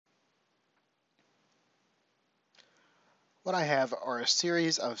What I have are a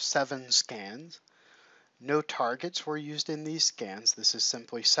series of 7 scans. No targets were used in these scans. This is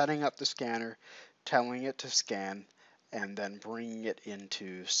simply setting up the scanner, telling it to scan, and then bringing it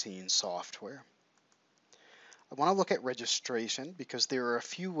into scene software. I want to look at registration because there are a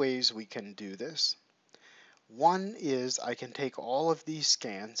few ways we can do this. One is I can take all of these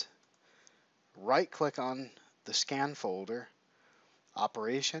scans, right-click on the scan folder,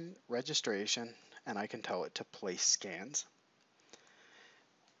 Operation, Registration, and I can tell it to place scans.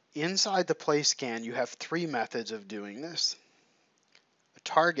 Inside the place scan, you have 3 methods of doing this. A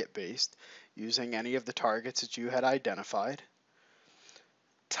target-based, using any of the targets that you had identified.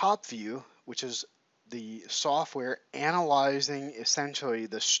 Top view, which is the software analyzing essentially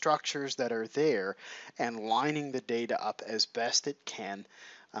the structures that are there and lining the data up as best it can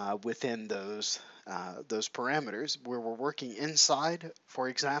within those parameters. Where we're working inside, for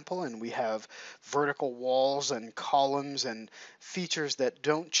example, and we have vertical walls and columns and features that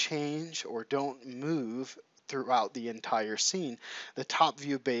don't change or don't move throughout the entire scene, the top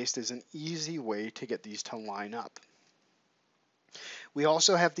view based is an easy way to get these to line up. We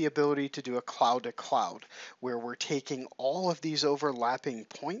also have the ability to do a cloud to cloud, where we're taking all of these overlapping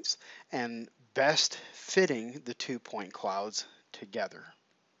points and best fitting the 2-point clouds together.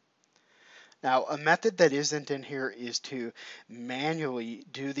 Now, a method that isn't in here is to manually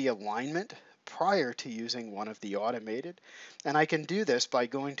do the alignment prior to using one of the automated. And I can do this by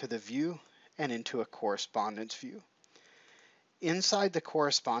going to the view and into a correspondence view. Inside the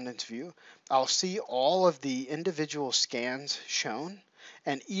correspondence view, I'll see all of the individual scans shown,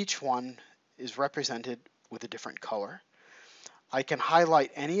 and each one is represented with a different color. I can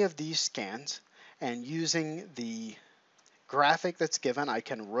highlight any of these scans, and using the graphic that's given, I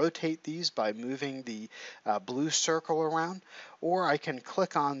can rotate these by moving the blue circle around, or I can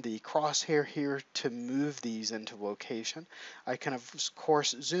click on the crosshair here to move these into location. I can, of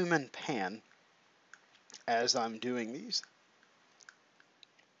course, zoom and pan as I'm doing these.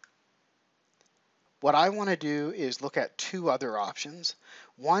 What I want to do is look at 2 other options.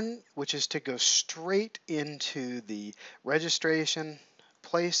 One, which is to go straight into the registration,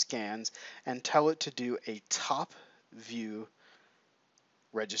 place scans, and tell it to do a top view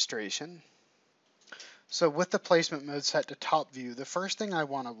registration. So with the placement mode set to top view, the first thing I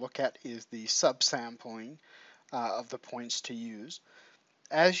want to look at is the subsampling of the points to use.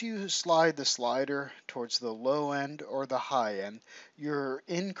 As you slide the slider towards the low end or the high end, you're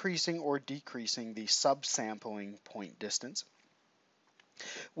increasing or decreasing the subsampling point distance.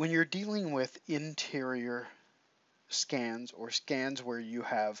 When you're dealing with interior scans or scans where you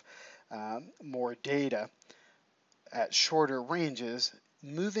have more data at shorter ranges,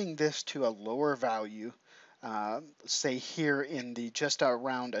 moving this to a lower value, say here in the just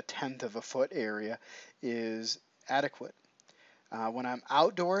around 1/10 of a foot area, is adequate. When I'm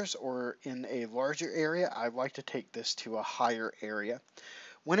outdoors or in a larger area, I like to take this to a higher area.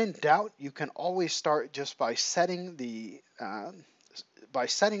 When in doubt, you can always start just by setting the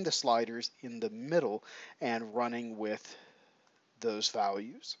sliders in the middle and running with those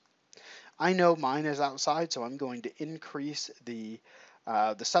values. I know mine is outside, so I'm going to increase the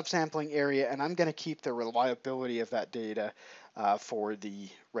subsampling area, and I'm going to keep the reliability of that data for the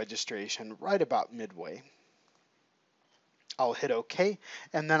registration right about midway. I'll hit OK,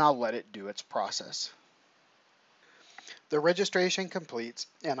 and then I'll let it do its process. The registration completes,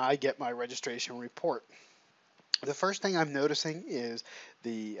 and I get my registration report. The first thing I'm noticing is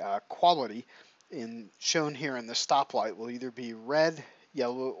the quality shown here in the stoplight will either be red,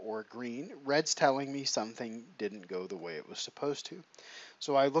 yellow, or green. Red's telling me something didn't go the way it was supposed to.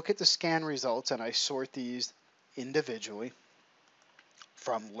 So I look at the scan results and I sort these individually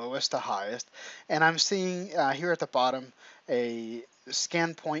from lowest to highest, and I'm seeing here at the bottom a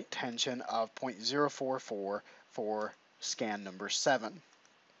scan point tension of 0.044 for scan number 7.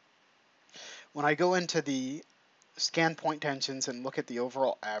 When I go into the scan point tensions and look at the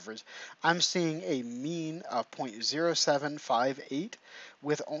overall average, I'm seeing a mean of 0.0758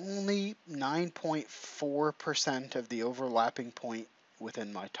 with only 9.4% of the overlapping point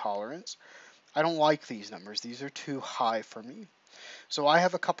within my tolerance. I don't like these numbers. These are too high for me. So I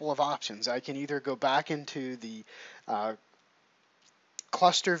have a couple of options. I can either go back into the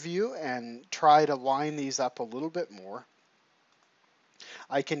cluster view and try to line these up a little bit more.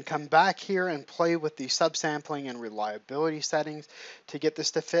 I can come back here and play with the subsampling and reliability settings to get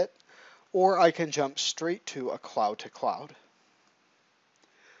this to fit, or I can jump straight to a cloud to cloud.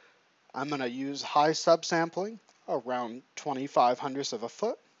 I'm going to use high subsampling, around 0.25 of a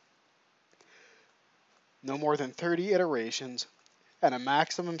foot, no more than 30 iterations, and a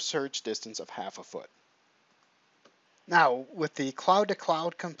maximum search distance of 1/2 a foot. Now, with the cloud to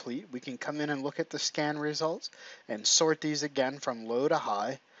cloud complete, we can come in and look at the scan results and sort these again from low to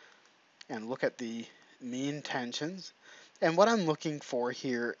high and look at the mean tensions. And what I'm looking for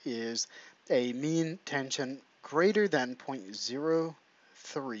here is a mean tension greater than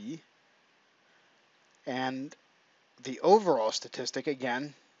 0.03 and the overall statistic,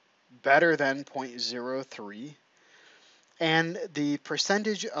 again, better than 0.03, and the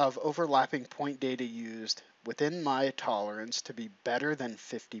percentage of overlapping point data used within my tolerance to be better than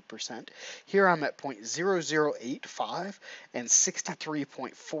 50%. Here I'm at 0.0085 and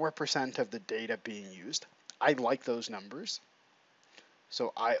 63.4% of the data being used. I like those numbers,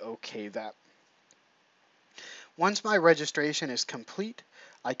 so I OK that. Once my registration is complete,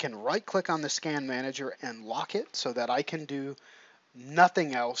 I can right-click on the Scan Manager and lock it so that I can do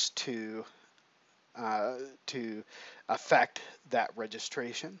nothing else to affect that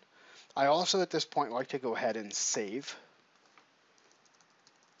registration. I also at this point like to go ahead and save,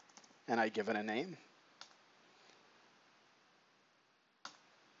 and I give it a name.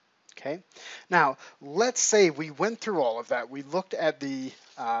 Okay. Now, let's say we went through all of that. We looked at the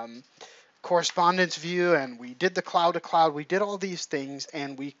correspondence view and we did the cloud to cloud, we did all these things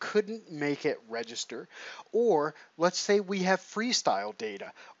and we couldn't make it register. Or let's say we have freestyle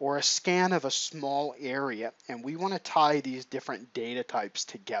data or a scan of a small area and we want to tie these different data types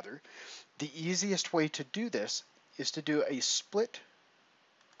together. The easiest way to do this is to do a split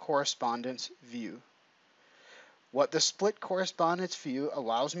correspondence view. What the split correspondence view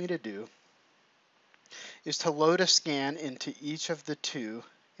allows me to do is to load a scan into each of the two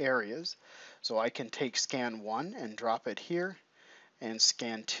areas. So I can take scan 1 and drop it here, and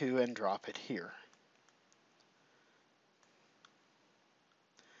scan 2 and drop it here.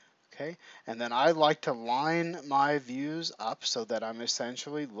 Okay, and then I like to line my views up so that I'm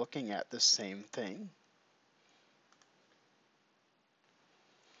essentially looking at the same thing.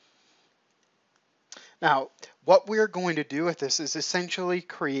 Now, what we're going to do with this is essentially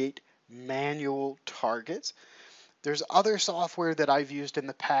create manual targets. There's other software that I've used in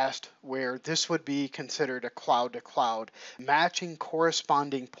the past where this would be considered a cloud to cloud, matching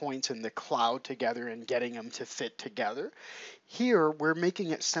corresponding points in the cloud together and getting them to fit together. Here, we're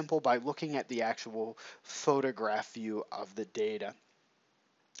making it simple by looking at the actual photograph view of the data.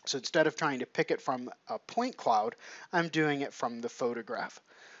 So instead of trying to pick it from a point cloud, I'm doing it from the photograph.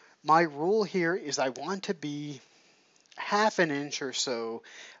 My rule here is I want to be half an inch or so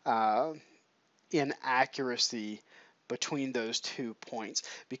in accuracy between those 2 points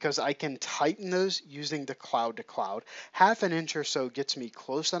because I can tighten those using the cloud to cloud. Half an inch or so gets me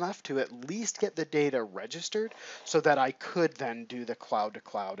close enough to at least get the data registered so that I could then do the cloud to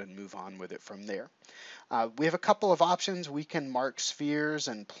cloud and move on with it from there. We have a couple of options. We can mark spheres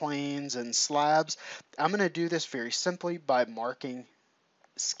and planes and slabs. I'm going to do this very simply by marking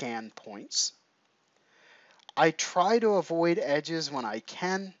scan points. I try to avoid edges when I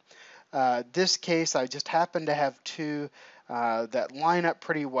can. This case, I just happen to have two that line up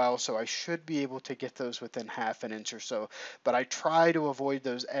pretty well, so I should be able to get those within half an inch or so. But I try to avoid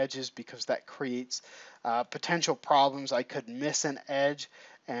those edges because that creates potential problems. I could miss an edge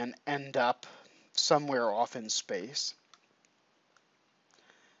and end up somewhere off in space.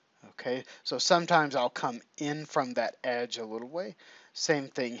 Okay, so sometimes I'll come in from that edge a little way. Same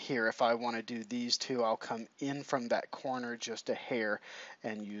thing here. If I want to do these two, I'll come in from that corner just a hair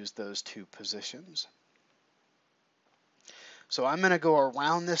and use those two positions. So I'm going to go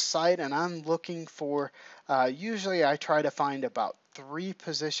around this site and I'm looking for, usually I try to find about 3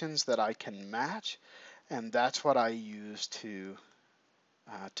 positions that I can match, and that's what I use to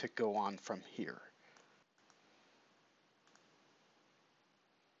go on from here.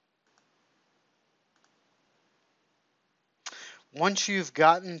 Once you've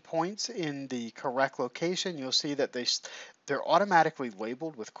gotten points in the correct location, you'll see that they're automatically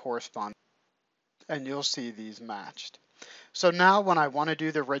labeled with corresponding, and you'll see these matched. So now when I want to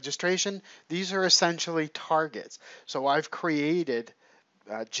do the registration, these are essentially targets. So I've created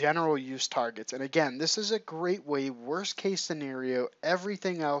general use targets. And again, this is a great way, worst case scenario,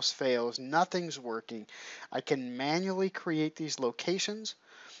 everything else fails, nothing's working. I can manually create these locations,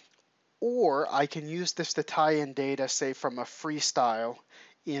 or I can use this to tie in data, say from a freestyle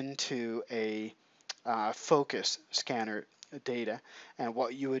into a focus scanner data. And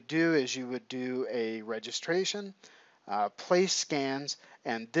what you would do is you would do a registration, place scans,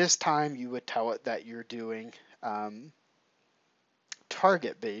 and this time you would tell it that you're doing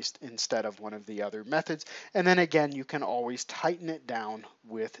target-based instead of one of the other methods. And then again, you can always tighten it down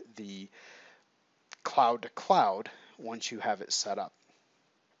with the cloud to cloud once you have it set up.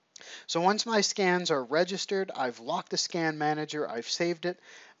 So once my scans are registered, I've locked the scan manager, I've saved it.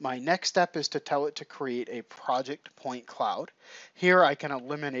 My next step is to tell it to create a project point cloud. Here I can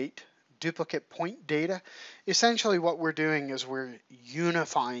eliminate duplicate point data. Essentially what we're doing is we're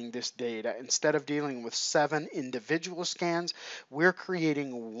unifying this data. Instead of dealing with 7 individual scans, we're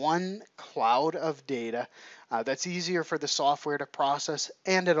creating one cloud of data that's easier for the software to process,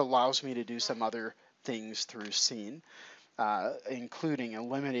 and it allows me to do some other things through Scene, including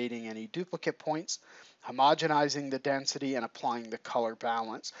eliminating any duplicate points, homogenizing the density, and applying the color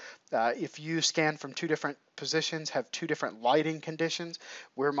balance. If you scan from 2 different positions, have 2 different lighting conditions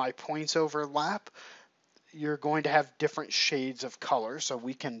where my points overlap, you're going to have different shades of color, so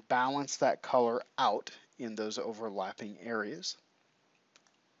we can balance that color out in those overlapping areas.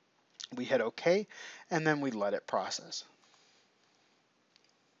 We hit OK, and then we let it process.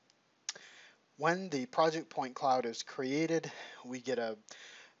 When the project point cloud is created, we get a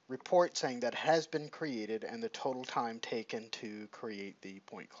report saying that has been created and the total time taken to create the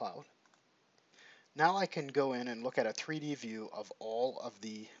point cloud. Now I can go in and look at a 3D view of all of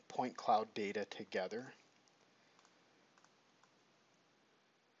the point cloud data together.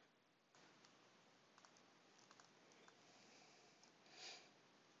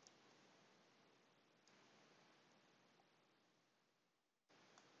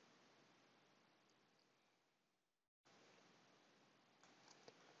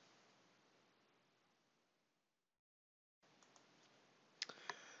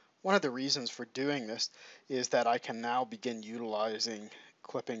 One of the reasons for doing this is that I can now begin utilizing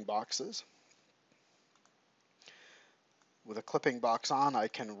clipping boxes. With a clipping box on, I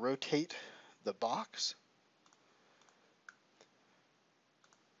can rotate the box,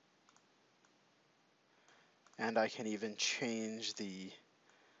 and I can even change the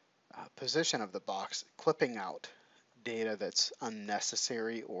position of the box, clipping out data that's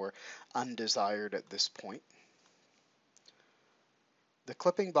unnecessary or undesired at this point. The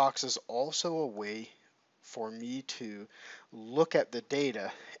clipping box is also a way for me to look at the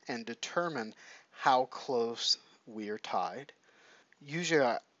data and determine how close we are tied.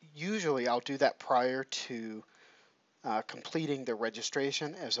 Usually I'll do that prior to completing the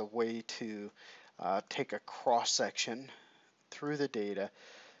registration as a way to take a cross section through the data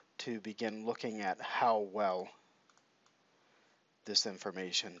to begin looking at how well this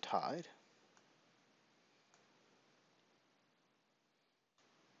information tied.